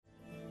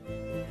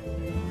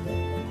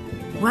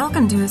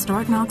Welcome to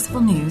Historic Knoxville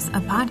News, a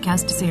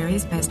podcast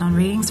series based on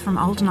readings from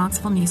old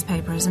Knoxville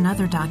newspapers and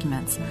other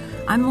documents.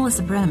 I'm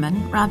Melissa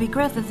Brenneman, Robbie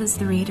Griffith is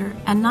the reader,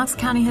 and Knox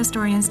County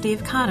historian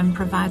Steve Cottom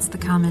provides the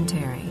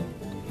commentary.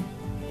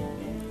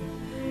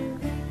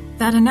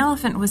 That an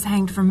elephant was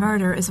hanged for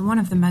murder is one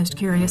of the most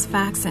curious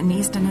facts in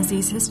East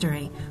Tennessee's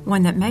history,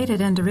 one that made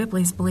it into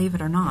Ripley's Believe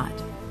It or Not.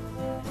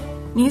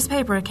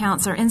 Newspaper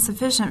accounts are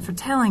insufficient for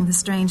telling the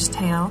strange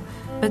tale,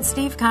 but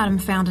Steve Cottom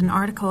found an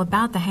article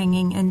about the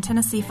hanging in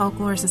Tennessee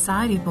Folklore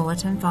Society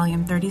Bulletin,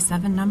 Volume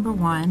 37, Number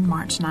 1,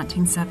 March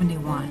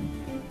 1971.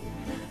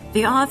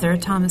 The author,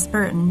 Thomas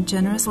Burton,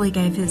 generously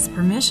gave his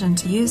permission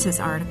to use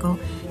his article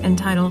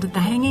entitled The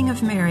Hanging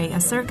of Mary,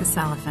 a Circus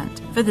Elephant,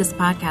 for this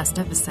podcast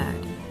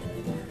episode.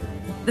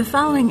 The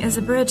following is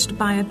abridged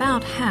by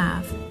about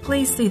half.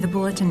 Please see the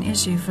bulletin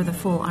issue for the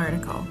full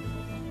article.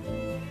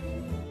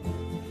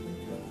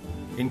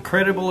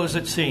 Incredible as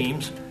it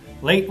seems,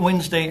 late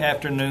Wednesday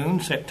afternoon,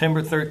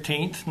 September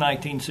 13th,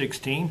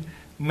 1916,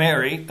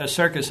 Mary, a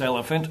circus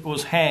elephant,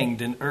 was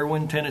hanged in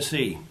Erwin,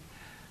 Tennessee.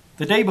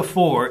 The day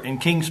before, in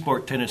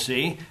Kingsport,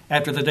 Tennessee,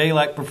 after the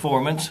daylight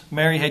performance,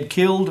 Mary had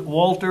killed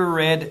Walter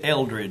Red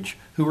Eldridge,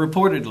 who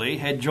reportedly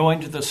had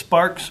joined the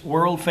Sparks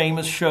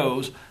world-famous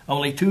shows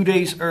only 2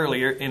 days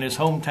earlier in his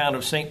hometown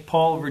of St.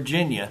 Paul,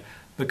 Virginia,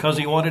 because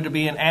he wanted to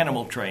be an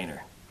animal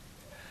trainer.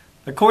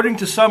 According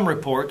to some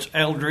reports,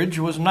 Eldridge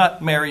was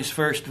not Mary's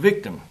first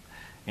victim.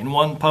 In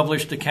one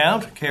published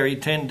account,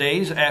 carried 10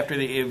 days after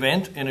the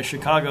event in a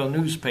Chicago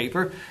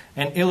newspaper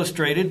and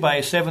illustrated by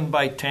a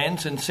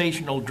 7x10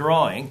 sensational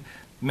drawing,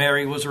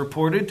 Mary was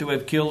reported to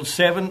have killed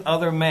 7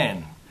 other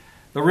men.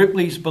 The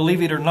Ripley's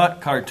Believe It or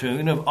Not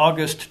cartoon of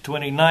August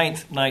 29,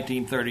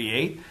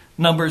 1938,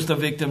 numbers the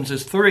victims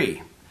as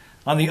 3.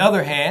 On the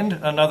other hand,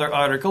 another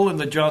article in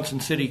the Johnson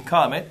City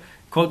Comet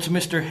quotes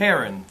Mr.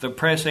 Heron, the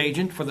press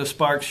agent for the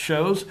Sparks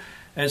shows,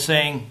 as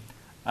saying,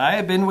 "I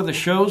have been with the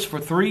shows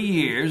for 3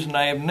 years, and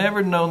I have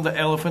never known the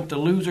elephant to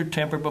lose her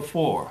temper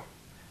before."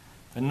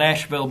 The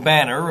Nashville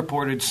Banner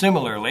reported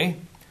similarly,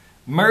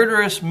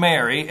 "Murderous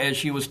Mary, as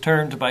she was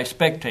termed by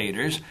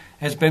spectators,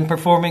 has been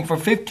performing for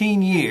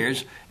 15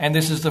 years, and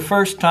this is the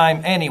first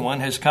time anyone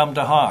has come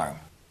to harm."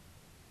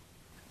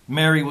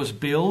 Mary was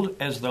billed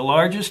as the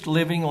largest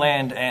living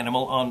land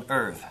animal on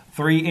Earth,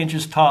 3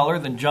 inches taller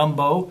than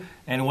Jumbo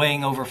and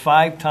weighing over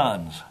 5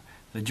 tons.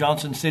 The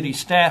Johnson City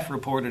staff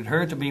reported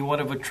her to be one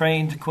of a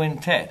trained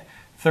quintet,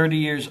 30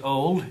 years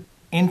old,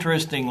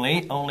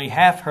 interestingly only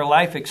half her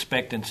life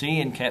expectancy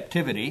in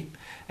captivity,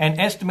 and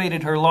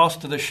estimated her loss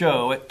to the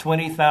show at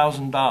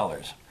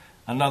 $20,000.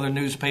 Another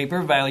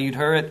newspaper valued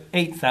her at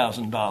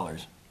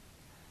 $8,000.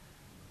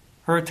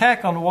 Her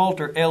attack on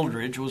Walter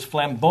Eldridge was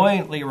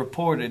flamboyantly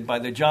reported by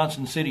the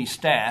Johnson City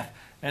staff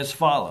as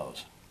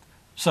follows.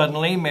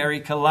 Suddenly, Mary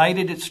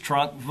collided its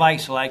trunk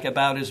vice-like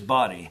about his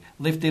body,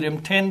 lifted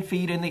him 10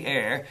 feet in the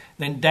air,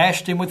 then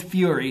dashed him with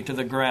fury to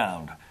the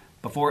ground.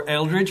 Before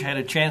Eldridge had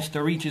a chance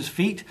to reach his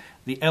feet,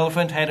 the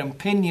elephant had him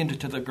pinioned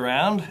to the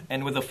ground,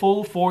 and with the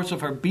full force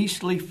of her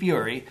beastly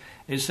fury,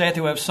 is said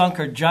to have sunk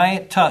her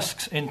giant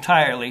tusks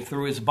entirely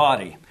through his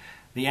body.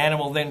 The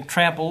animal then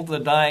trampled the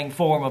dying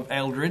form of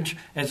Eldridge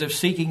as if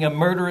seeking a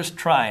murderous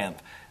triumph,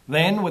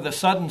 then, with a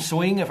sudden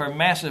swing of her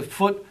massive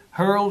foot,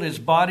 hurled his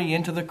body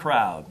into the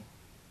crowd.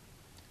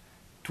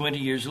 20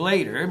 years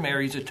later,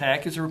 Mary's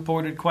attack is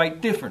reported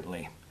quite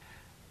differently.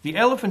 The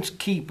elephant's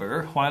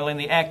keeper, while in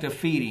the act of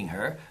feeding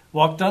her,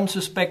 walked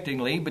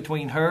unsuspectingly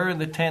between her and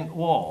the tent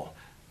wall.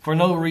 For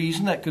no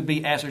reason that could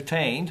be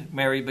ascertained,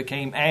 Mary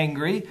became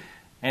angry,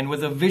 and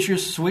with a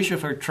vicious swish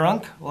of her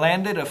trunk,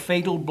 landed a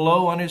fatal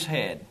blow on his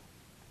head.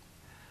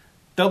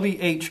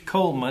 W.H.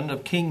 Coleman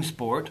of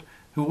Kingsport,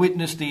 who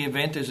witnessed the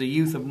event as a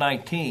youth of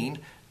 19,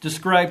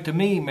 described to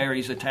me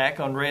Mary's attack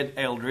on Red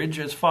Eldridge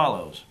as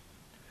follows.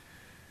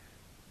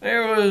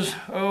 "There was,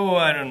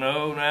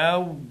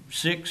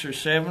 6 or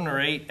 7 or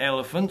 8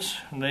 elephants,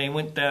 and they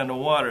went down to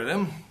water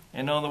them,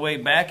 and on the way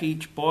back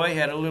each boy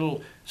had a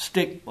little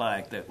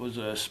stick-like that was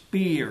a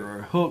spear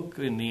or hook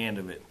in the end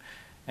of it.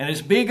 And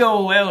this big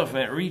old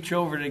elephant reached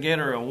over to get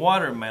her a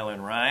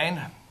watermelon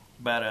rind,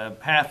 about a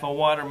half a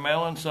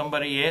watermelon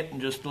somebody ate and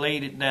just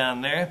laid it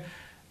down there,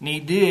 and he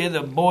did,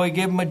 the boy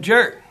give him a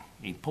jerk.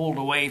 He pulled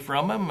away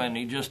from him, and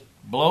he just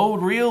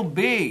blowed real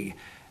big,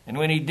 and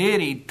when he did,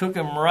 he took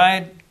him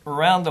right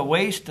around the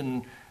waist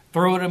and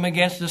throwed him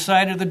against the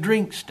side of the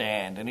drink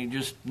stand, and he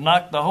just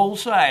knocked the whole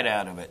side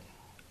out of it."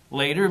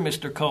 Later,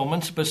 Mr.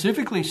 Coleman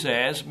specifically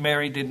says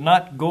Mary did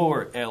not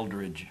gore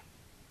Eldridge.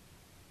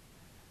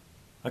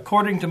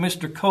 According to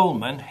Mr.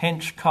 Coleman,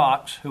 Hench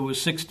Cox, who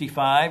was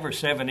 65 or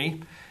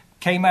 70,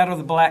 came out of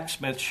the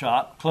blacksmith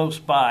shop close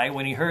by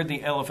when he heard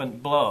the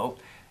elephant blow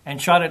and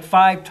shot it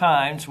 5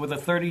 times with a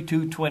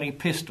 .32-20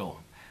 pistol.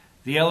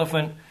 The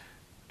elephant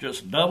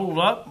just doubled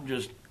up,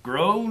 just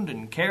groaned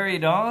and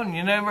carried on.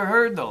 You never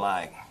heard the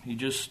like. He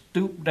just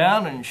stooped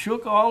down and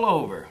shook all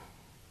over.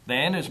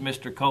 Then, as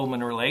Mr.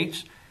 Coleman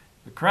relates,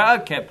 the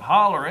crowd kept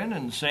hollering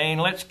and saying,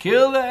 "Let's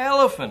kill the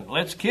elephant,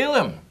 let's kill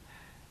him."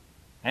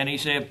 And he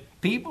said,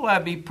 people,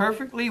 I'd be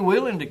perfectly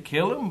willing to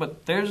kill him,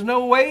 but there's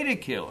no way to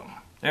kill him.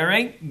 There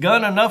ain't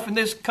gun enough in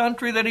this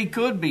country that he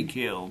could be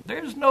killed.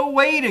 There's no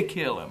way to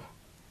kill him.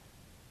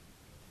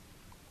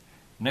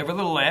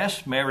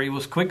 Nevertheless, Mary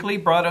was quickly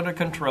brought under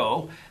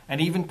control and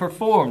even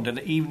performed in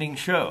the evening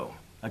show,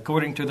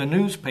 according to the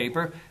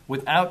newspaper,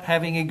 without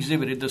having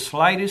exhibited the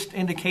slightest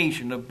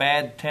indication of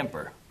bad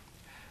temper.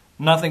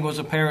 Nothing was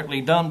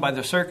apparently done by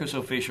the circus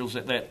officials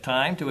at that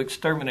time to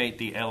exterminate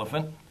the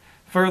elephant.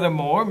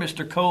 Furthermore,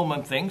 Mr.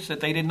 Coleman thinks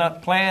that they did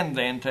not plan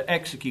then to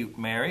execute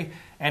Mary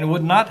and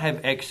would not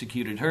have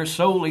executed her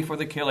solely for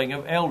the killing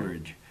of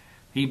Eldridge.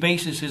 He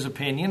bases his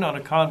opinion on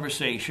a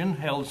conversation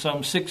held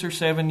some 6 or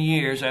 7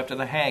 years after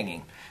the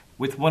hanging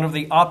with one of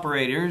the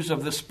operators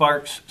of the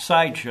Sparks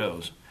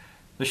sideshows.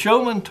 The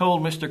showman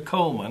told Mr.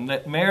 Coleman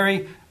that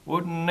Mary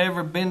wouldn't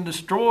never been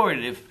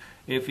destroyed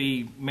if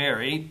he,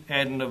 Mary,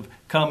 hadn't have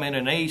come in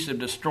an ace of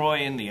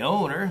destroying the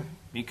owner.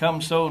 He come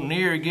so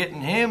near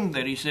getting him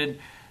that he said,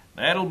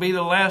 "That'll be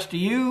the last of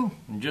you,"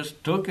 and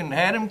just took and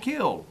had him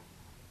killed.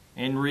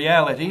 In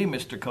reality,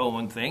 Mr.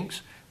 Coleman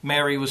thinks,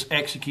 Mary was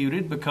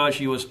executed because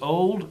she was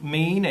old,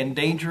 mean, and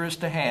dangerous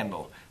to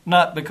handle,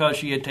 not because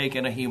she had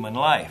taken a human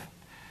life.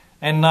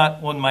 And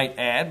not, one might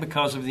add,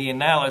 because of the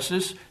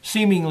analysis,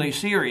 seemingly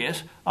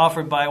serious,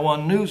 offered by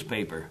one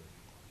newspaper.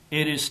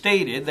 It is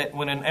stated that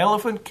when an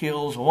elephant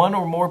kills one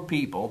or more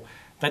people,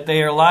 that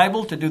they are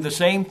liable to do the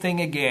same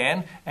thing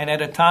again, and at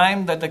a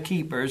time that the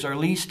keepers are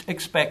least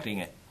expecting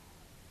it.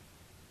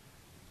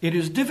 It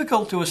is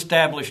difficult to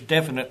establish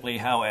definitely,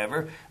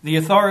 however, the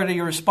authority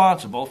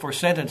responsible for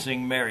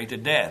sentencing Mary to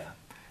death.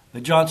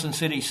 The Johnson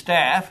City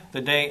staff, the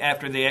day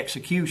after the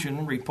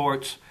execution,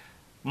 reports,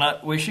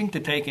 "Not wishing to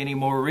take any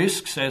more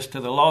risks as to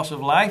the loss of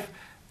life,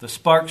 the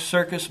Sparks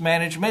Circus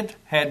management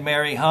had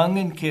Mary hung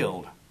and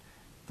killed."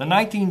 The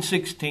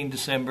 1916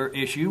 December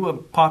issue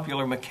of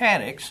Popular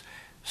Mechanics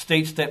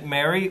states that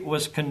Mary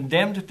was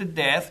condemned to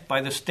death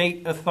by the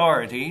state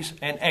authorities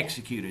and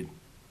executed.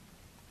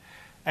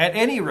 At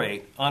any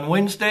rate, on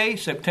Wednesday,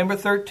 September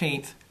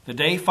 13th, the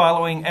day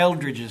following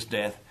Eldridge's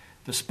death,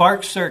 the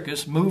Sparks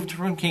Circus moved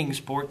from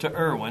Kingsport to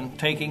Irwin,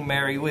 taking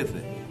Mary with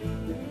it.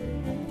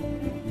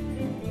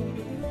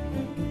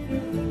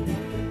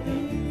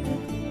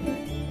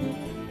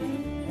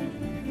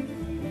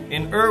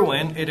 In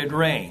Irwin, it had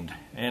rained,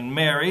 and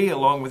Mary,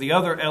 along with the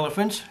other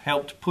elephants,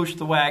 helped push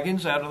the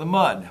wagons out of the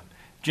mud.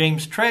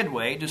 James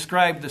Treadway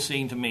described the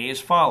scene to me as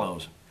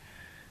follows.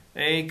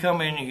 "They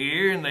come in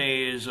here and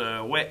they is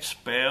a wet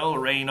spell,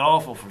 rained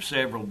awful for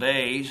several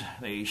days.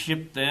 They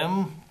shipped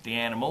the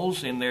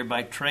animals, in there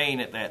by train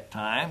at that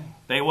time.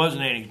 They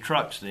wasn't any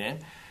trucks then.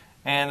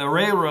 And the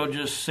railroad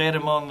just set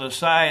 'em on the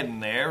side in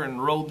there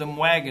and rode them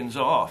wagons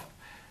off.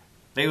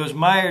 They was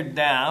mired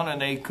down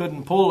and they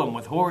couldn't pull 'em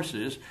with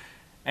horses.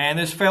 And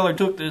this feller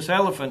took this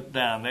elephant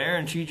down there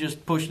and she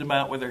just pushed him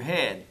out with her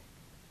head."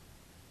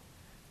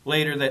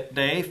 Later that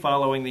day,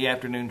 following the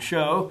afternoon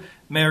show,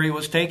 Mary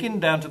was taken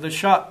down to the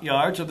shop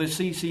yards of the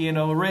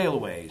CC&O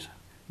Railways.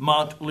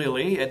 Mont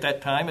Lilly, at that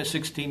time a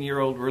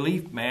 16-year-old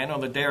relief man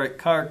on the Derrick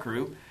car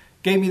crew,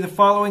 gave me the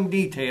following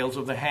details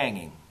of the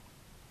hanging.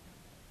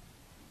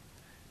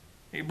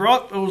 "He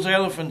brought those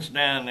elephants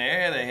down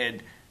there. They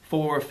had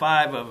 4 or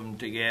 5 of them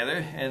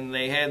together, and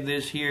they had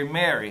this here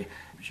Mary.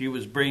 She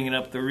was bringing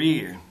up the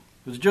rear.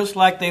 It was just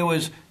like they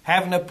was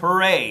having a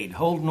parade,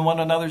 holding one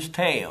another's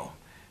tail.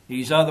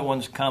 These other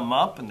ones come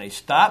up and they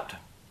stopped.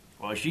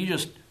 Well, she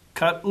just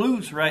cut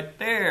loose right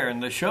there,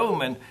 and the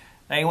showmen,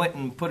 they went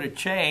and put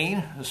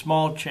a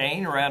small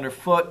chain around her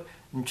foot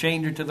and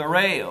chained her to the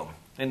rail.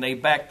 Then they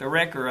backed the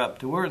wrecker up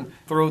to her and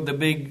throwed the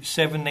big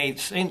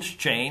 7/8"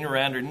 chain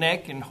around her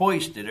neck and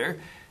hoisted her.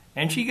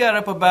 And she got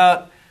up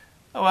about,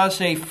 I'd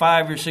say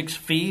 5 or 6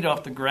 feet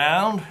off the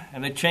ground,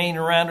 and the chain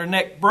around her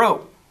neck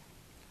broke.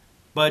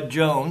 Bud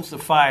Jones, the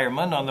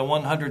fireman on the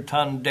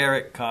 100-ton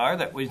Derrick car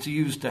that was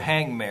used to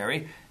hang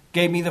Mary,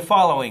 gave me the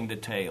following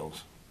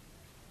details.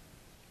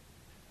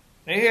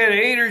 They had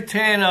 8 or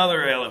 10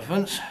 other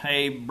elephants.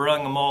 They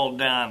brung 'em all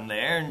down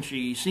there, and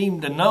she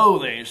seemed to know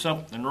there was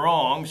something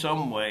wrong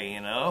some way,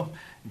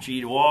 And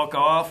she'd walk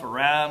off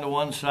around to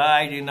one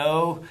side,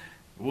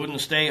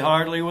 wouldn't stay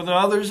hardly with the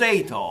others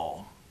at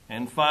all.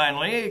 And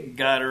finally,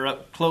 got her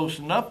up close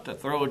enough to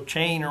throw a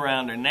chain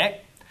around her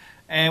neck,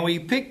 and we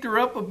picked her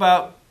up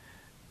about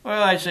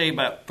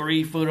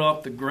 3 foot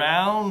off the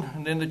ground,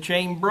 and then the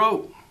chain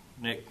broke.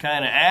 It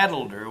kind of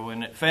addled her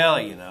when it fell,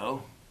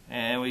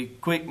 And we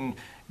quick and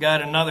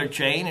got another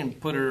chain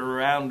and put it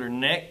around her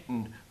neck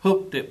and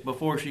hooked it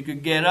before she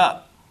could get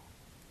up."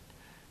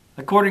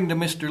 According to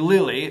Mr.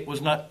 Lilly, it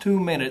was not 2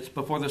 minutes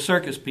before the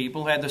circus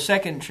people had the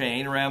second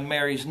chain around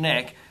Mary's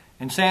neck,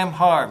 and Sam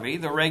Harvey,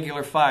 the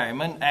regular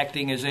fireman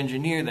acting as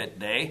engineer that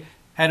day,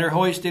 had her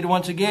hoisted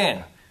once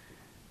again.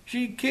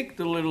 She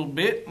kicked a little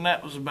bit, and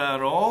that was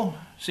about all.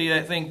 See,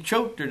 that thing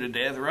choked her to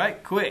death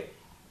right quick.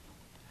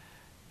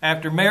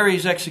 After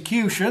Mary's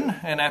execution,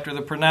 and after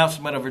the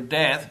pronouncement of her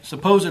death,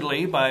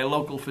 supposedly by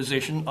local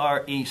physician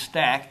R.E.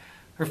 Stack,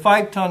 her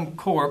 5-ton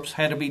corpse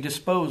had to be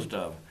disposed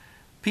of.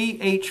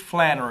 P.H.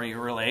 Flannery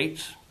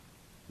relates,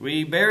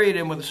 We buried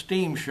him with a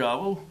steam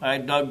shovel. I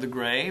dug the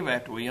grave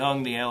after we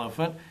hung the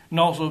elephant and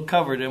also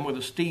covered him with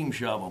a steam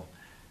shovel.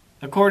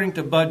 According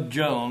to Bud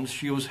Jones,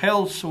 she was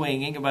held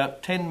swinging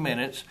about 10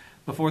 minutes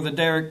before the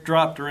derrick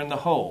dropped her in the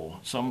hole,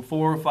 some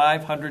 400 or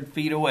 500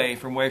 feet away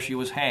from where she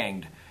was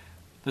hanged.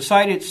 The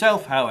site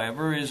itself,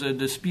 however, is a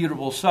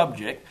disputable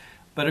subject,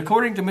 but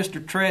according to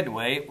Mr.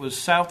 Treadway, it was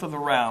south of the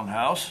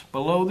roundhouse,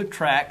 below the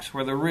tracks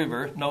where the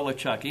river,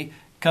 Nolichucky,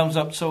 comes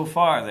up so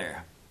far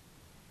there.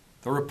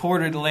 The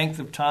reported length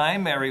of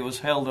time Mary was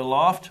held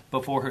aloft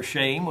before her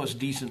shame was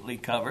decently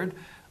covered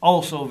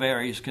also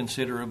varies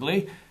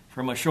considerably,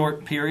 from a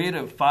short period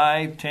of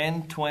 5,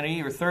 10,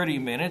 20, or 30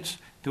 minutes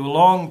to a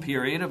long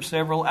period of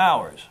several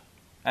hours.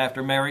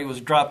 After Mary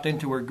was dropped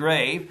into her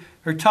grave,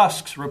 her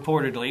tusks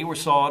reportedly were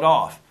sawed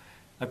off.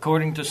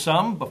 According to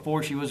some,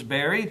 before she was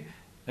buried.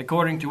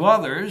 According to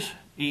others,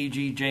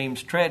 e.g.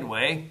 James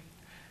Treadway,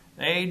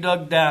 they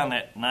dug down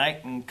that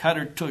night and cut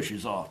her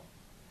tushes off.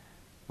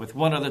 With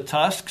one of the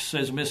tusks,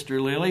 says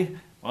Mr. Lilly,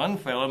 one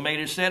fellow made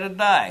a set of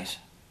dice.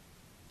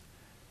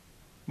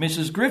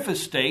 Mrs. Griffith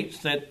states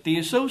that the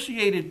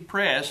Associated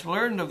Press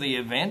learned of the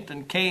event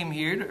and came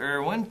here to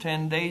Irwin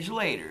 10 days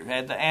later,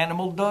 had the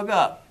animal dug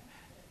up.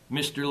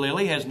 Mr.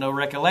 Lilly has no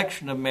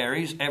recollection of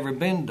Mary's ever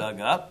been dug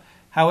up.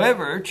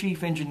 However,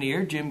 Chief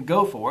Engineer Jim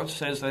Goforth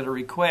says that a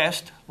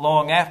request,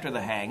 long after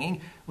the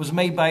hanging, was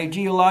made by a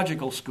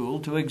geological school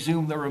to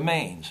exhume the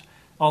remains,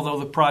 although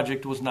the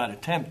project was not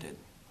attempted.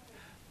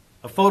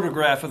 A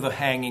photograph of the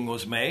hanging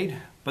was made,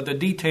 but the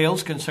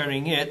details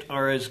concerning it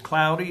are as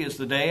cloudy as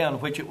the day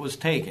on which it was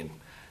taken.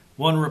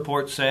 One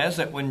report says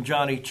that when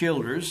Johnny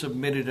Childers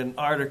submitted an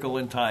article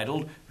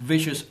entitled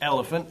 "Vicious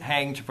Elephant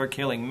Hanged for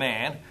Killing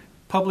Man,"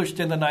 published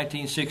in the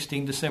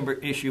 1916 December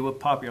issue of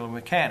Popular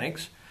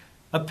Mechanics,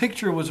 a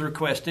picture was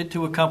requested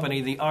to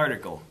accompany the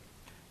article.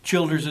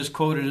 Childers is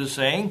quoted as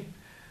saying,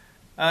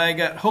 "I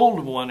got hold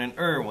of one in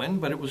Irwin,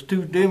 but it was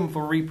too dim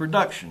for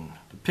reproduction.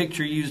 The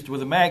picture used with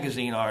the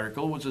magazine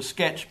article was a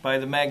sketch by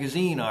the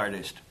magazine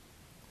artist."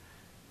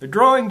 The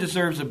drawing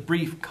deserves a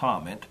brief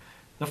comment.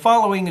 The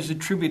following is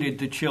attributed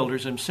to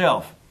Childers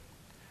himself.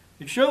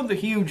 It showed the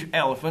huge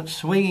elephant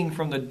swinging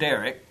from the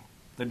derrick.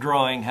 The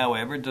drawing,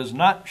 however, does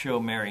not show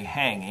Mary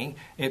hanging.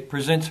 It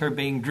presents her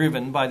being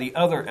driven by the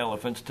other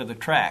elephants to the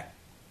track.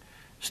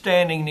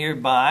 Standing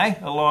nearby,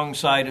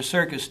 alongside a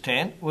circus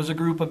tent, was a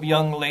group of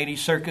young lady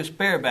circus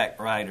bareback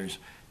riders,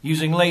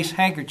 using lace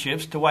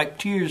handkerchiefs to wipe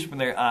tears from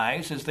their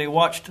eyes as they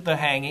watched the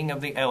hanging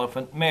of the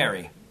elephant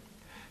Mary.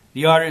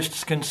 The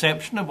artist's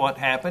conception of what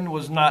happened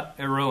was not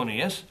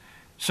erroneous.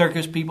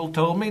 Circus people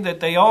told me that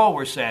they all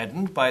were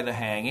saddened by the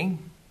hanging.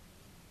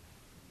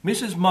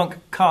 Mrs. Monk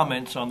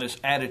comments on this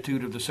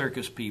attitude of the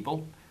circus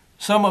people,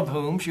 some of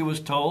whom, she was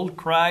told,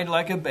 cried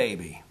like a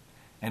baby.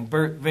 And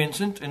Bert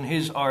Vincent, in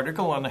his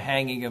article on the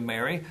hanging of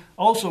Mary,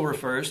 also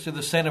refers to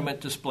the sentiment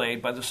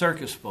displayed by the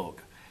circus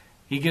folk.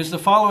 He gives the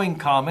following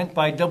comment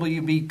by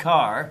W.B.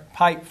 Carr,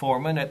 pipe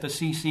foreman at the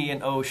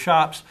CC&O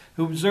shops,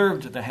 who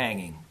observed the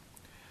hanging.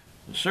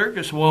 "The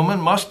circus woman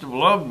must have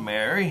loved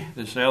Mary,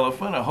 this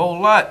elephant, a whole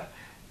lot.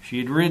 She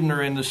had ridden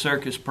her in the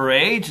circus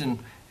parades and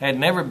had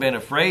never been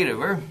afraid of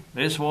her.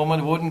 This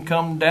woman wouldn't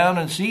come down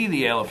and see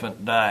the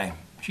elephant die.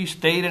 She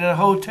stayed in a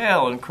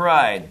hotel and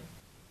cried."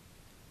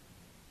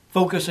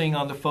 Focusing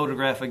on the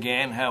photograph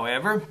again,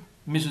 however,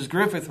 Mrs.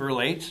 Griffith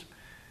relates,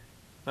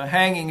 "The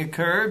hanging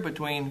occurred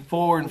between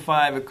 4 and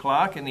 5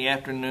 o'clock in the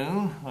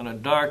afternoon on a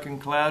dark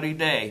and cloudy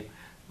day.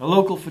 A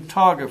local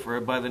photographer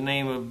by the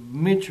name of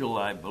Mitchell,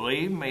 I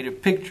believe, made a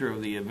picture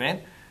of the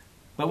event,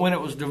 but when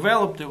it was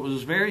developed it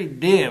was very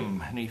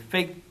dim, and he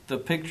faked the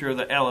picture of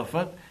the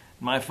elephant.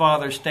 My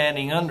father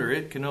standing under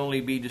it can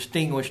only be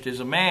distinguished as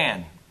a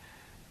man."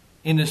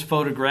 In this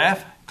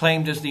photograph,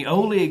 claimed as the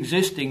only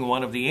existing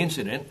one of the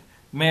incident,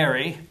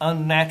 Mary,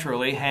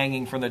 unnaturally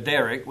hanging from the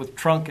derrick with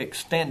trunk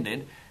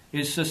extended,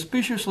 is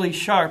suspiciously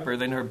sharper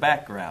than her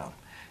background.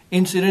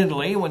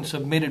 Incidentally, when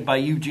submitted by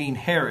Eugene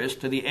Harris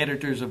to the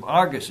editors of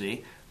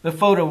Argosy, the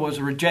photo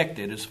was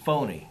rejected as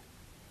phony.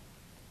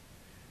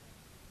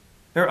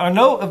 There are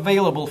no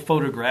available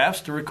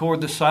photographs to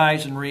record the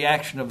size and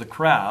reaction of the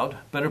crowd,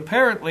 but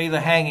apparently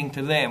the hanging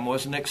to them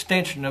was an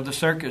extension of the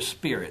circus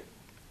spirit.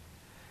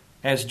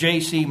 As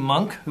J.C.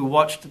 Monk, who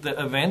watched the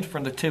event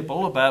from the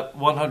tipple about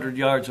 100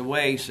 yards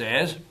away,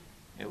 says,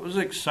 "It was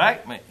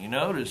excitement,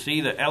 to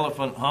see the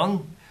elephant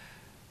hung.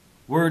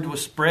 Word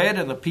was spread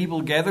and the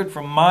people gathered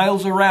from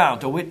miles around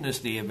to witness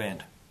the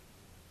event."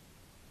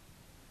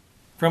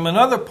 From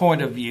another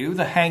point of view,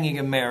 the hanging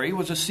of Mary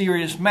was a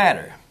serious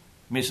matter.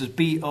 Mrs.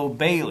 B. O.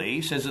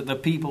 Bailey says that the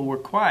people were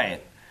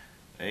quiet.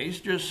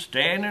 "They's just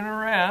standing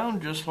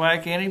around just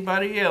like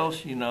anybody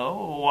else,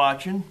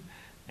 watching.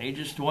 They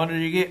just wanted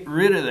to get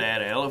rid of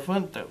that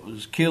elephant that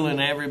was killing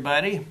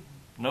everybody.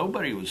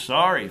 Nobody was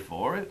sorry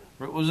for it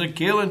was a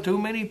killing too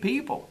many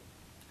people."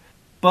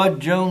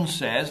 Bud Jones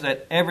says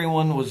that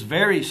everyone was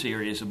very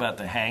serious about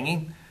the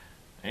hanging.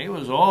 "They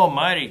was all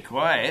mighty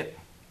quiet,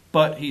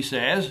 but," he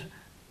says,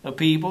 "the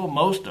people,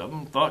 most of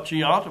them, thought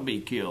she ought to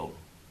be killed."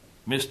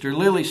 Mr.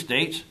 Lilly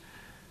states,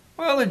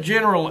 Well, the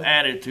general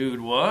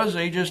attitude was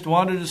they just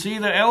wanted to see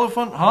the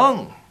elephant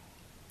hung.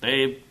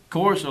 Of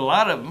course, a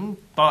lot of them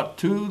thought,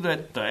 too,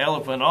 that the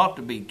elephant ought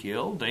to be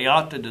killed. They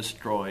ought to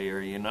destroy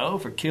her,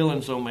 for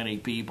killing so many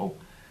people.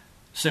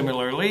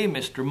 Similarly,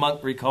 Mr.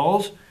 Monk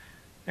recalls,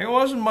 there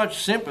wasn't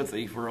much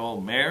sympathy for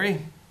old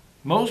Mary.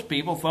 Most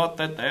people thought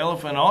that the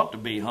elephant ought to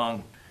be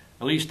hung.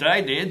 At least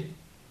I did.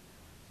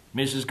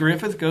 Mrs.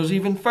 Griffith goes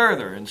even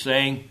further in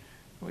saying,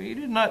 we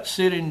did not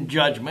sit in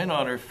judgment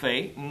on her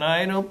fate, and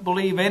I don't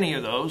believe any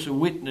of those who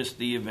witnessed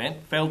the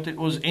event felt it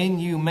was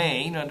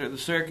inhumane under the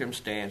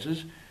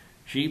circumstances.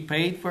 She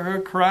paid for her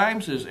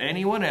crimes as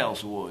anyone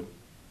else would.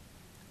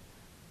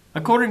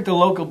 According to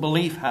local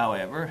belief,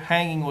 however,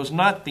 hanging was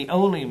not the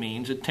only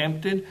means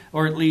attempted,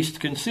 or at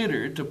least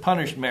considered, to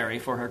punish Mary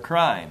for her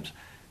crimes.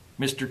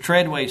 Mr.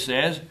 Treadway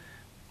says,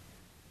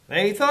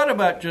 they thought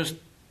about just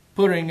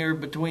putting her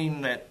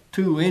between that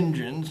 2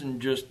 engines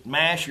and just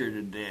mash her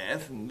to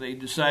death, and they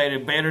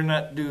decided better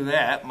not do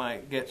that,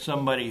 might get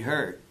somebody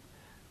hurt.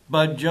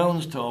 Bud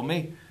Jones told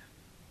me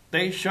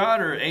they shot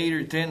her 8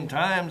 or 10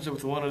 times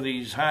with one of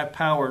these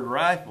high-powered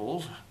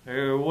rifles.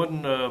 There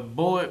wasn't a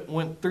bullet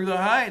went through the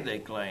hide, they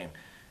claim.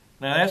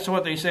 Now, that's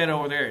what they said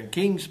over there in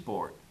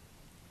Kingsport.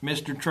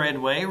 Mr.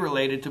 Treadway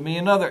related to me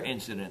another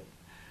incident.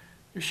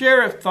 The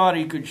sheriff thought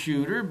he could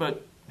shoot her,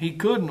 but he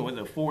couldn't with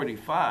a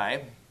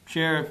 .45.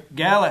 Sheriff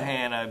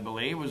Gallahan, I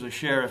believe, was a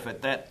sheriff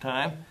at that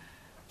time,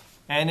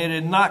 and it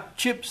had knocked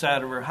chips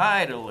out of her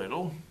hide a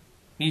little.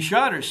 He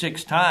shot her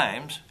 6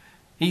 times.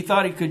 He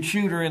thought he could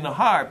shoot her in the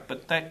heart,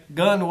 but that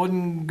gun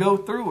wouldn't go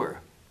through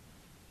her.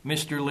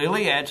 Mr.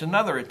 Lilly adds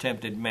another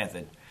attempted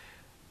method.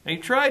 They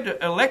tried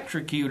to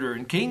electrocute her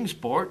in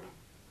Kingsport.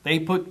 They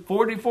put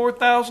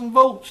 44,000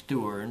 volts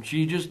to her, and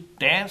she just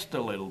danced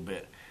a little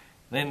bit.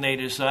 Then they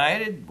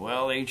decided,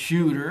 well, they'd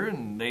shoot her,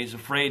 and they's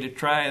afraid to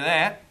try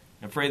that.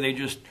 Afraid they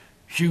just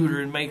shoot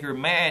her and make her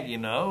mad,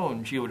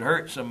 and she would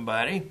hurt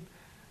somebody.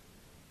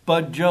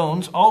 Bud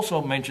Jones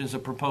also mentions a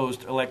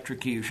proposed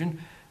electrocution,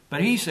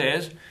 but he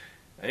says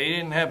they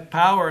didn't have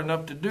power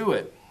enough to do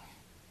it.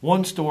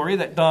 One story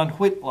that Don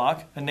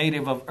Whitlock, a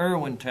native of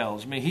Irwin,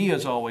 tells me he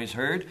has always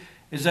heard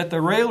is that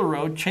the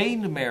railroad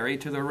chained Mary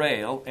to the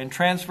rail and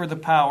transferred the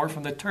power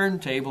from the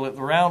turntable at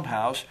the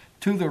roundhouse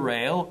to the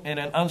rail in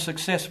an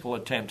unsuccessful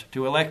attempt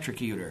to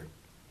electrocute her.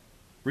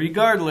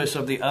 Regardless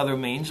of the other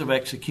means of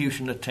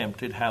execution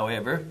attempted,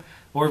 however,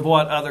 or of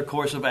what other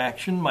course of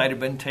action might have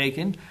been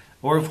taken,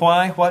 or of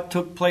why what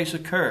took place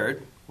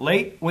occurred,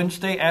 late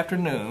Wednesday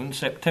afternoon,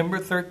 September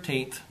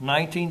 13th,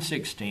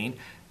 1916,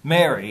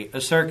 Mary,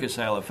 a circus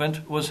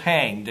elephant, was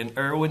hanged in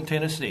Irwin,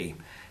 Tennessee,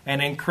 an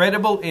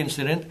incredible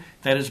incident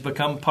that has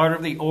become part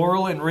of the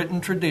oral and written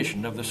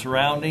tradition of the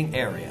surrounding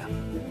area.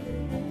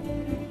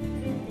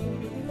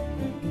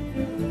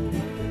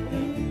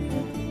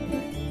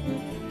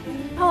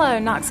 Hello,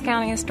 Knox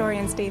County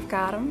historian Steve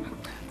Cottom.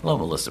 Hello,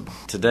 Melissa.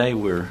 Today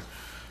we're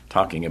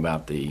talking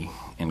about the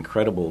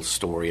incredible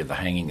story of the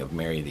hanging of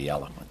Mary the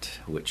Elephant,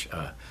 which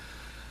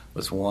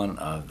was one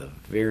of the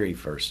very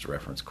first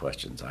reference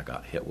questions I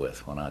got hit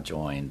with when I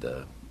joined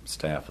the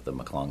staff of the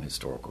McClung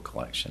Historical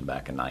Collection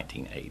back in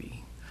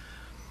 1980.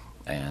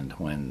 And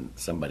when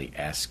somebody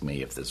asked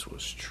me if this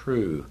was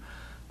true,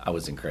 I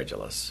was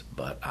incredulous,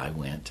 but I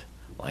went,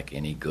 like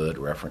any good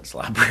reference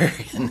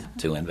librarian,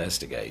 to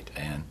investigate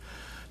and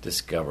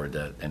discovered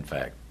that, in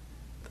fact,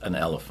 an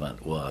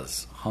elephant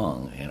was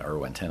hung in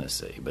Irwin,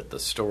 Tennessee. But the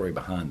story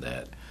behind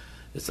that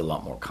is a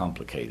lot more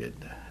complicated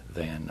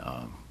than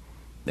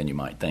you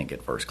might think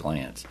at first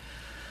glance.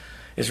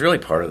 It's really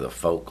part of the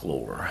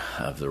folklore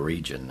of the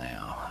region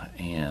now,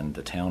 and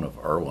the town of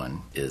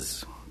Irwin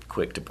is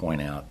quick to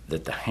point out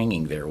that the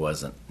hanging there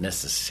wasn't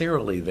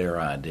necessarily their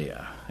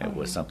idea. It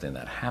was something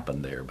that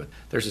happened there, but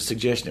there's a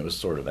suggestion it was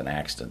sort of an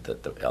accident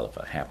that the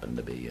elephant happened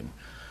to be in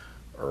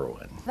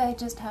Irwin. They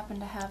just happen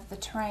to have the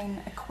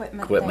train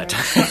equipment.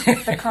 There,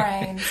 the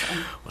cranes.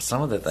 Well,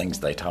 some of the things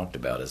they talked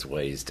about as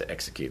ways to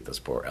execute this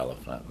poor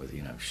elephant with,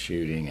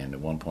 shooting, and at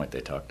one point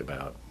they talked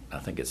about, I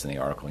think it's in the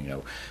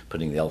article,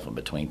 putting the elephant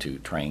between 2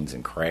 trains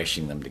and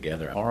crashing them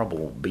together.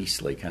 Horrible,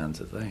 beastly kinds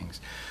of things.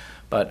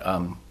 But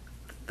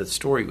the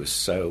story was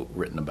so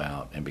written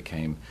about and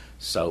became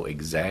so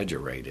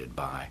exaggerated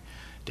by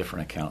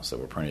different accounts that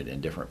were printed in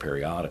different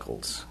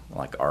periodicals,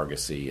 like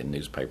Argosy and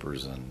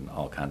newspapers and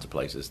all kinds of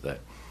places, that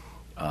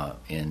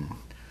in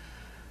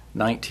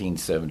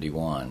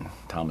 1971,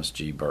 Thomas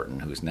G. Burton,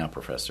 who is now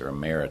Professor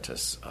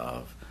Emeritus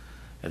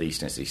at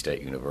East Tennessee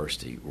State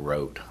University,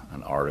 wrote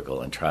an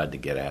article and tried to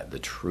get at the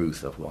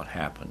truth of what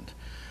happened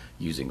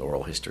using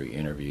oral history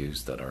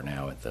interviews that are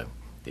now at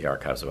the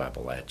Archives of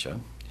Appalachia,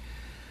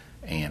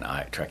 and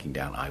tracking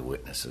down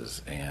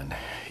eyewitnesses. And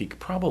he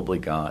probably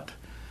got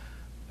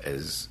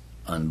as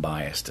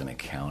unbiased an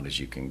account as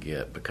you can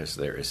get, because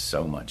there is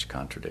so much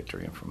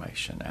contradictory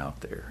information out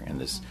there in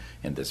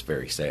this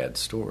very sad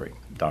story.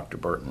 Dr.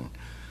 Burton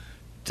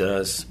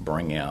does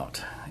bring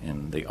out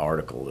in the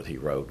article that he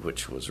wrote,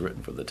 which was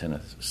written for the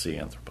Tennessee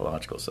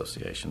Anthropological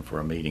Association for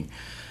a meeting,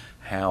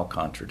 how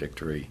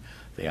contradictory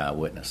the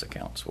eyewitness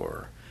accounts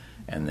were.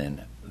 And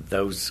then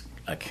those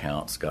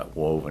accounts got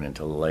woven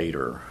into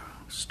later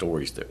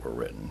stories that were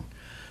written.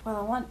 Well,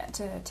 I want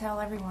to tell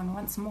everyone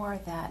once more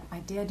that I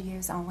did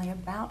use only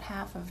about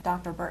half of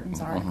Dr.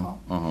 Burton's article,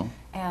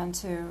 and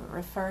to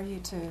refer you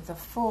to the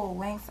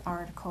full-length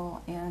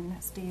article in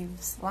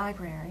Steve's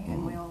library,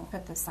 and we'll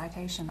put the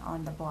citation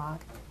on the blog.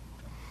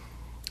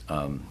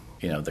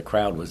 The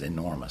crowd was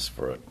enormous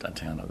for a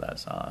town of that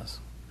size.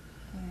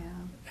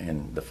 Yeah.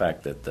 And the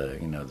fact that the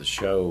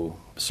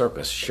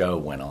circus show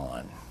went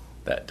on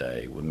that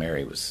day when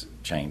Mary was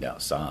chained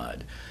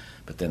outside,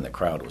 but then the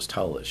crowd was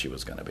told that she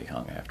was going to be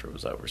hung after it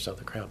was over. So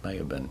the crowd may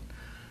have been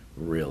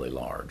really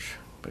large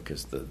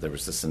because there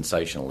was the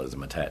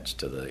sensationalism attached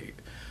to the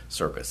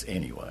circus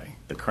anyway.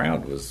 The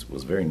crowd was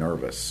very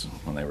nervous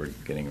when they were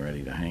getting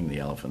ready to hang the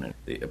elephant.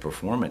 The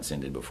performance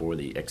ended before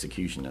the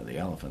execution of the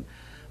elephant.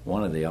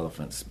 One of the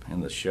elephants in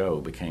the show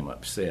became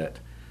upset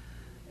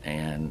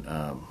and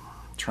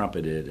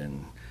trumpeted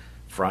and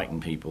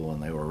frightened people,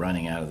 and they were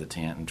running out of the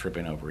tent and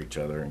tripping over each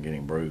other and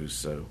getting bruised.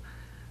 So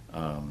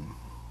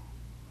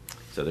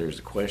there's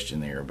a question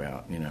there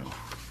about,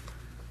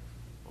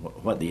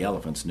 what the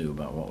elephants knew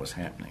about what was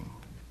happening.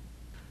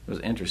 It was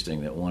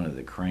interesting that one of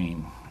the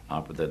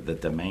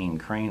the main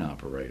crane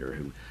operator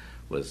who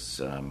was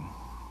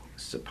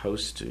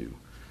supposed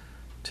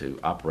to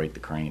operate the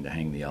crane to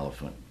hang the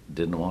elephant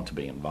didn't want to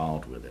be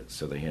involved with it,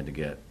 so they had to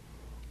get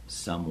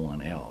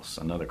someone else,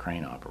 another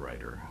crane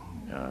operator,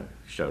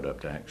 showed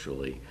up to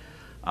actually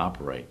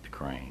operate the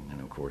crane. And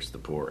of course the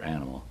poor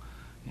animal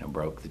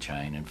broke the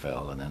chain and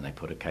fell, and then they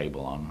put a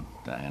cable on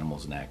the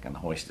animal's neck and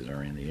hoisted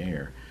her in the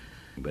air.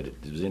 But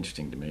it was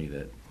interesting to me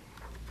that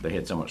they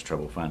had so much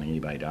trouble finding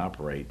anybody to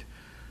operate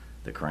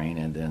the crane,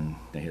 and then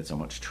they had so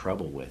much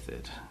trouble with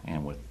it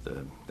and with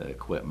the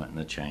equipment and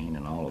the chain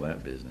and all of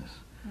that business.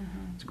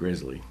 It's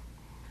grisly.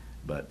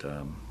 But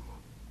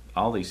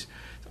all these,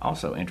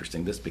 also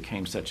interesting, this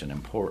became such an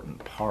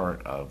important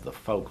part of the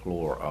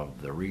folklore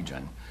of the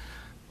region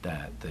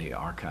that the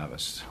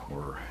archivists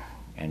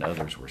and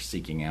others were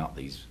seeking out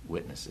these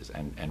witnesses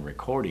and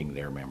recording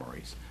their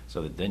memories,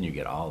 so that then you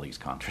get all these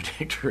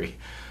contradictory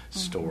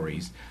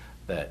stories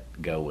that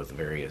go with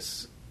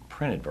various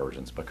printed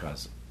versions,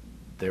 because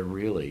there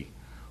really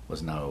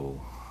was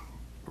no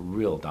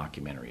real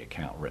documentary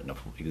account written of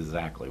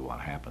exactly what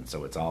happened.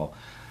 So it's all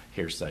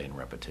hearsay and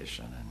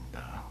repetition,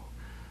 and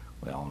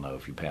we all know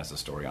if you pass a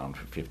story on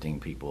for 15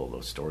 people,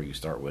 the story you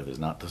start with is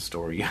not the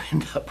story you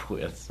end up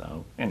with.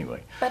 So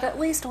anyway. But at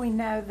least we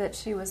know that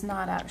she was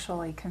not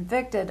actually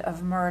convicted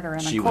of murder in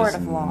a court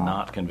of law. She was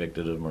not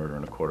convicted of murder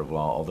in a court of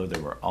law, although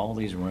there were all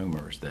these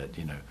rumors that,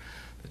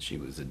 that she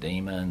was a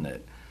demon, that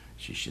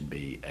she should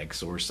be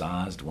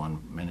exorcised.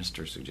 One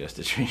minister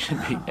suggested she should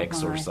be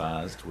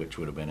exorcised, which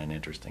would have been an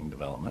interesting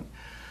development.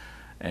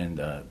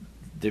 And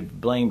they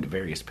blamed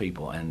various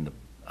people and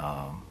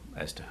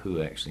as to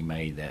who actually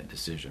made that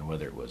decision,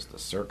 whether it was the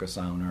circus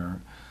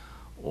owner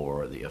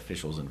or the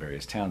officials in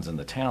various towns. And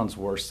the towns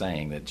were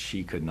saying that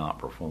she could not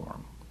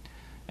perform.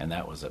 And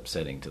that was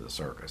upsetting to the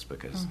circus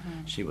because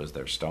she was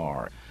their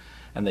star.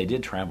 And they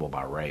did travel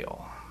by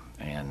rail.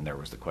 And there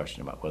was the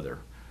question about whether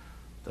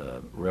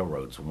the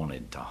railroads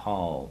wanted to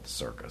haul the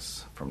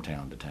circus from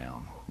town to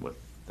town with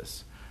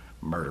this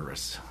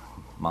murderous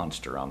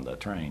monster on the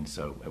train.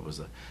 So it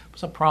was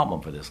a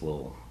problem for this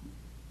little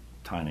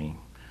tiny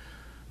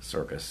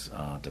circus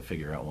to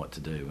figure out what to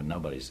do, and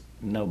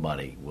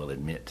nobody will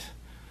admit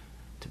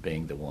to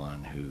being the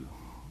one who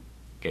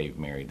gave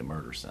Mary the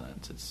murder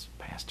sentence. It's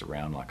passed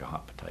around like a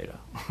hot potato.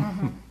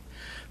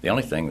 The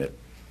only thing that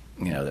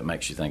that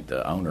makes you think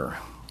the owner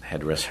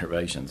had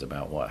reservations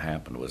about what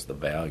happened was the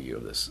value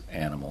of this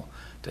animal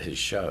to his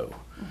show.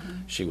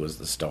 She was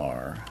the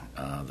star.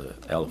 The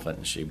elephant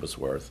and she was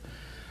worth,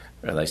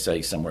 they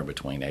say, somewhere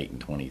between $8,000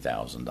 and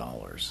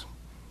 $20,000,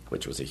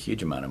 which was a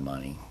huge amount of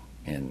money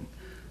in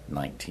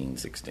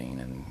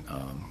 1916,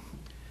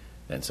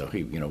 and so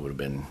he would have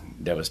been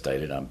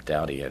devastated. I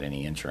doubt he had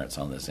any insurance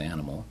on this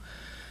animal,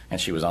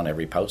 and she was on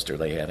every poster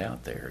they had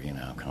out there,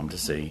 come to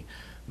see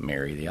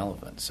Mary the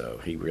elephant. So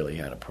he really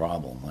had a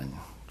problem when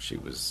she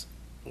was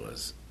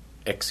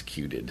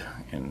executed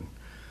in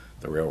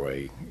the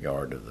railway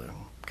yard of the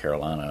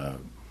Carolina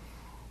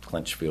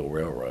Clinchfield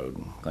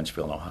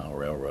Ohio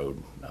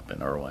Railroad up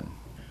in Irwin.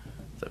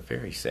 It's a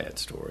very sad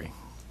story.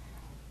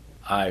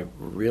 I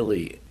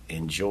really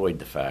enjoyed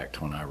the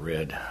fact when I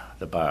read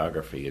the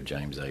biography of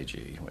James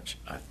Agee, which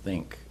I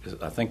think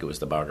it was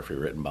the biography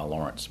written by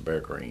Lawrence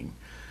Bear Green,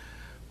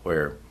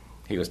 where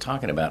he was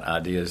talking about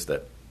ideas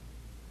that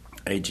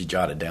Agee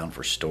jotted down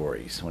for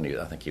stories when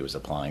I think he was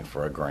applying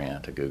for a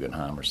grant, a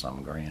Guggenheim or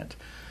some grant,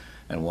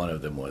 and one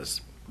of them was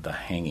the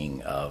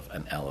hanging of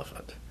an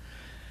elephant.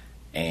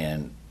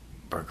 And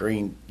Bear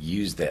Green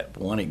used that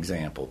one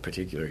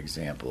particular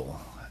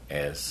example,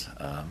 as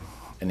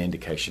an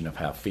indication of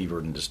how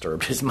fevered and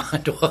disturbed his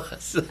mind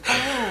was.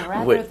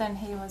 Rather than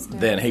he was doing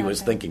Then he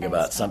was thinking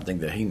about something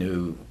that he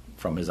knew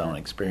from his own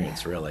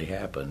experience really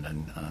happened.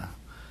 And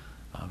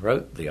I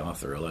wrote the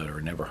author a letter,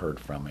 never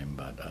heard from him,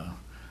 but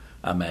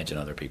I imagine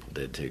other people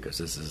did too, because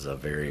this is a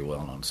very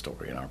well-known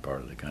story in our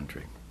part of the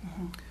country.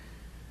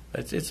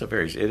 It is a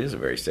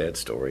very sad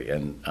story,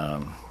 and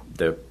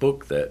the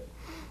book that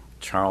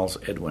Charles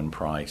Edwin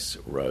Price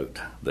wrote,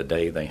 "The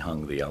Day They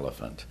Hung the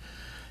Elephant,"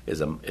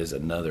 is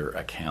another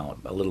account,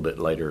 a little bit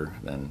later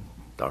than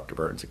Dr.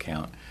 Burton's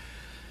account,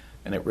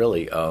 and it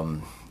really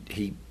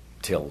he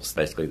tells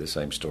basically the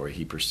same story.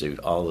 He pursued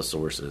all the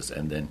sources,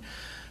 and then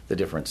the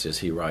difference is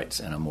he writes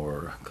in a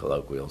more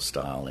colloquial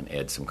style and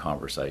adds some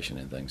conversation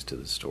and things to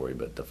the story,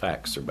 but the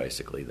facts are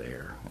basically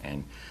there.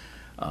 And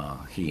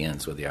he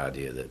ends with the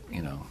idea that,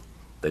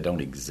 they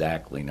don't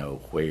exactly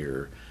know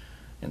where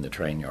in the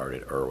train yard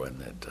at Irwin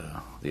that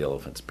the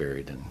elephant's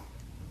buried, and,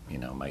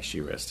 may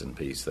she rest in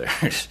peace there.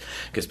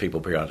 Because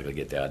people periodically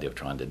get the idea of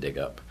trying to dig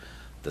up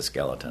the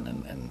skeleton,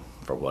 and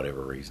for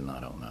whatever reason, I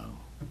don't know.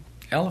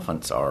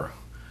 Elephants are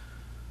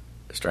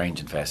strange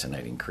and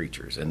fascinating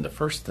creatures, and the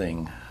first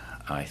thing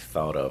I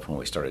thought of when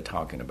we started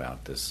talking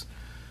about this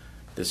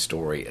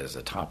story as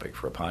a topic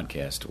for a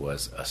podcast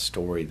was a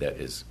story that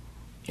is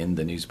in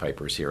the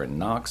newspapers here in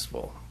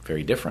Knoxville.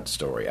 Very different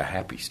story, a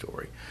happy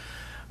story.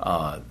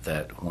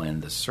 That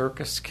when the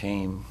circus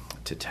came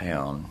to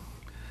town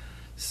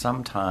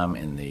sometime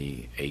in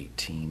the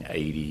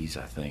 1880s,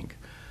 I think,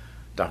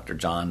 Dr.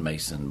 John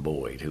Mason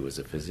Boyd, who was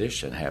a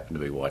physician, happened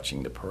to be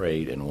watching the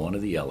parade, and one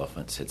of the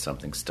elephants had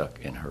something stuck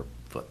in her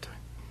foot.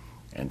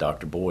 And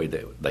Dr. Boyd,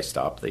 they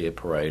stopped the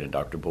parade, and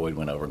Dr. Boyd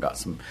went over and got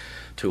some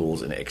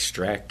tools and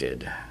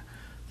extracted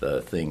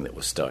the thing that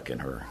was stuck in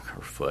her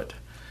foot.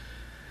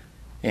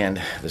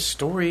 And the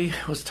story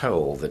was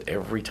told that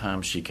every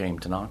time she came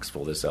to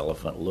Knoxville, this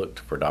elephant looked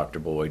for Dr.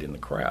 Boyd in the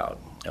crowd.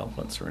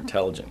 Elephants are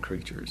intelligent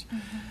creatures.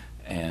 Mm-hmm.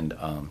 And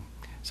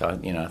so,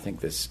 I think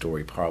this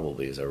story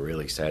probably is a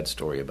really sad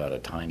story about a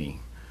tiny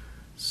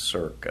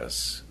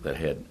circus that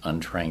had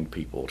untrained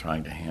people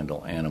trying to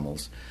handle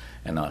animals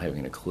and not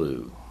having a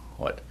clue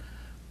what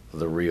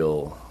the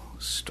real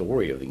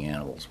story of the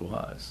animals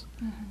was.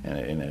 Mm-hmm.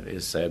 And it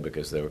is sad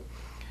because there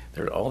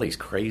are all these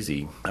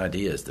crazy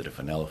ideas that if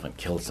an elephant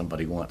killed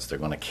somebody once, they're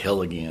going to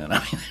kill again.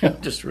 I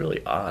mean, just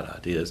really odd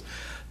ideas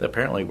that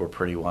apparently were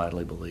pretty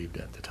widely believed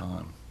at the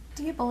time.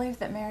 Do you believe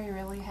that Mary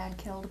really had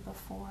killed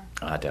before?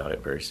 I doubt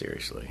it very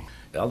seriously.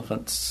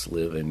 Elephants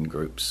live in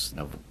groups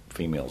of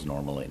females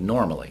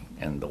normally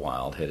in the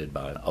wild, headed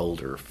by an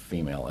older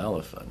female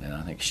elephant. And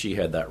I think she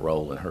had that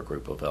role in her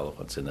group of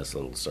elephants in this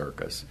little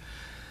circus.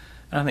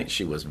 And I think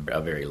she was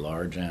a very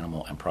large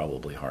animal and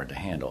probably hard to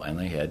handle. And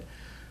they had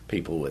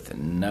people with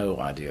no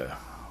idea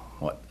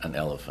what an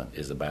elephant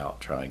is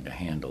about trying to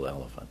handle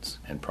elephants,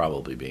 and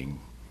probably being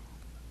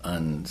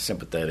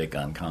unsympathetic,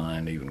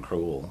 unkind, even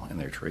cruel in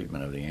their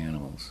treatment of the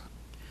animals.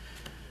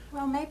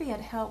 Well, maybe it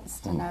helps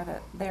to know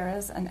that there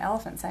is an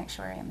elephant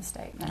sanctuary in the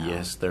state now.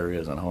 Yes, there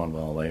is in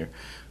Hornwall. There,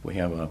 we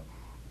have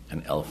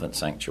an elephant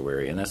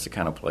sanctuary, and that's the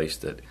kind of place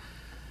that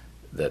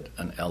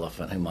an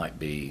elephant who might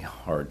be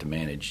hard to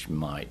manage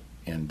might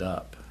end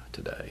up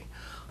today.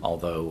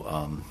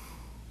 Although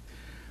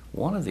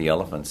one of the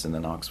elephants in the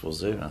Knoxville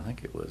Zoo, I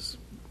think it was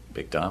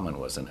Big Diamond,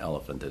 was an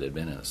elephant that had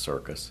been in a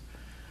circus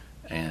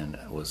and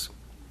was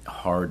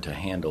hard to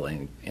handle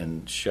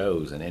in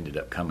shows and ended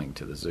up coming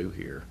to the zoo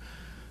here.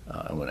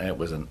 It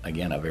was,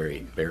 again, a very,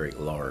 very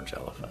large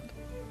elephant.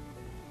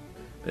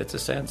 It's a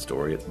sad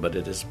story, but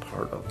it is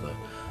part of the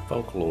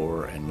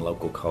folklore and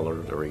local color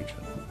of the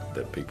region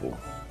that people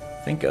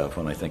think of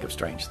when they think of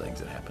strange things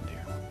that happened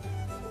here.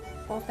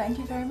 Well, thank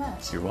you very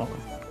much. You're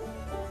welcome.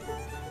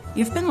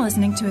 You've been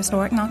listening to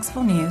Historic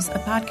Knoxville News, a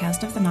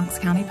podcast of the Knox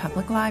County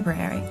Public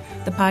Library.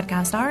 The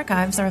podcast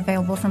archives are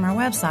available from our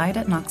website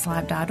at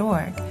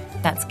knoxlib.org.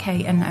 That's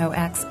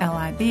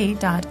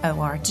knoxlib.org.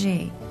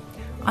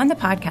 On the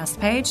podcast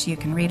page, you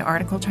can read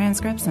article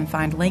transcripts and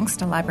find links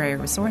to library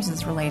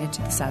resources related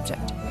to the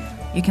subject.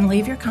 You can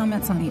leave your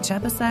comments on each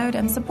episode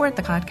and support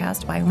the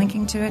podcast by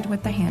linking to it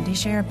with the handy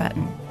share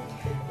button.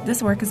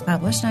 This work is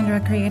published under a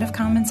Creative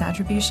Commons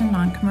Attribution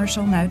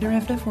Non-Commercial No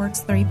Derivative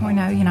Works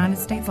 3.0 United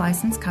States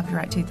License,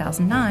 copyright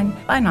 2009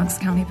 by Knox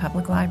County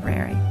Public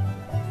Library.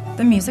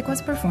 The music was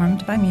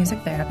performed by Music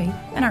Therapy,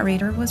 and our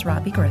reader was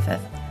Robbie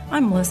Griffith.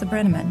 I'm Melissa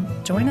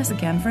Brenneman. Join us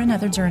again for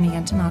another journey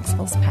into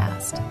Knoxville's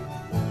past.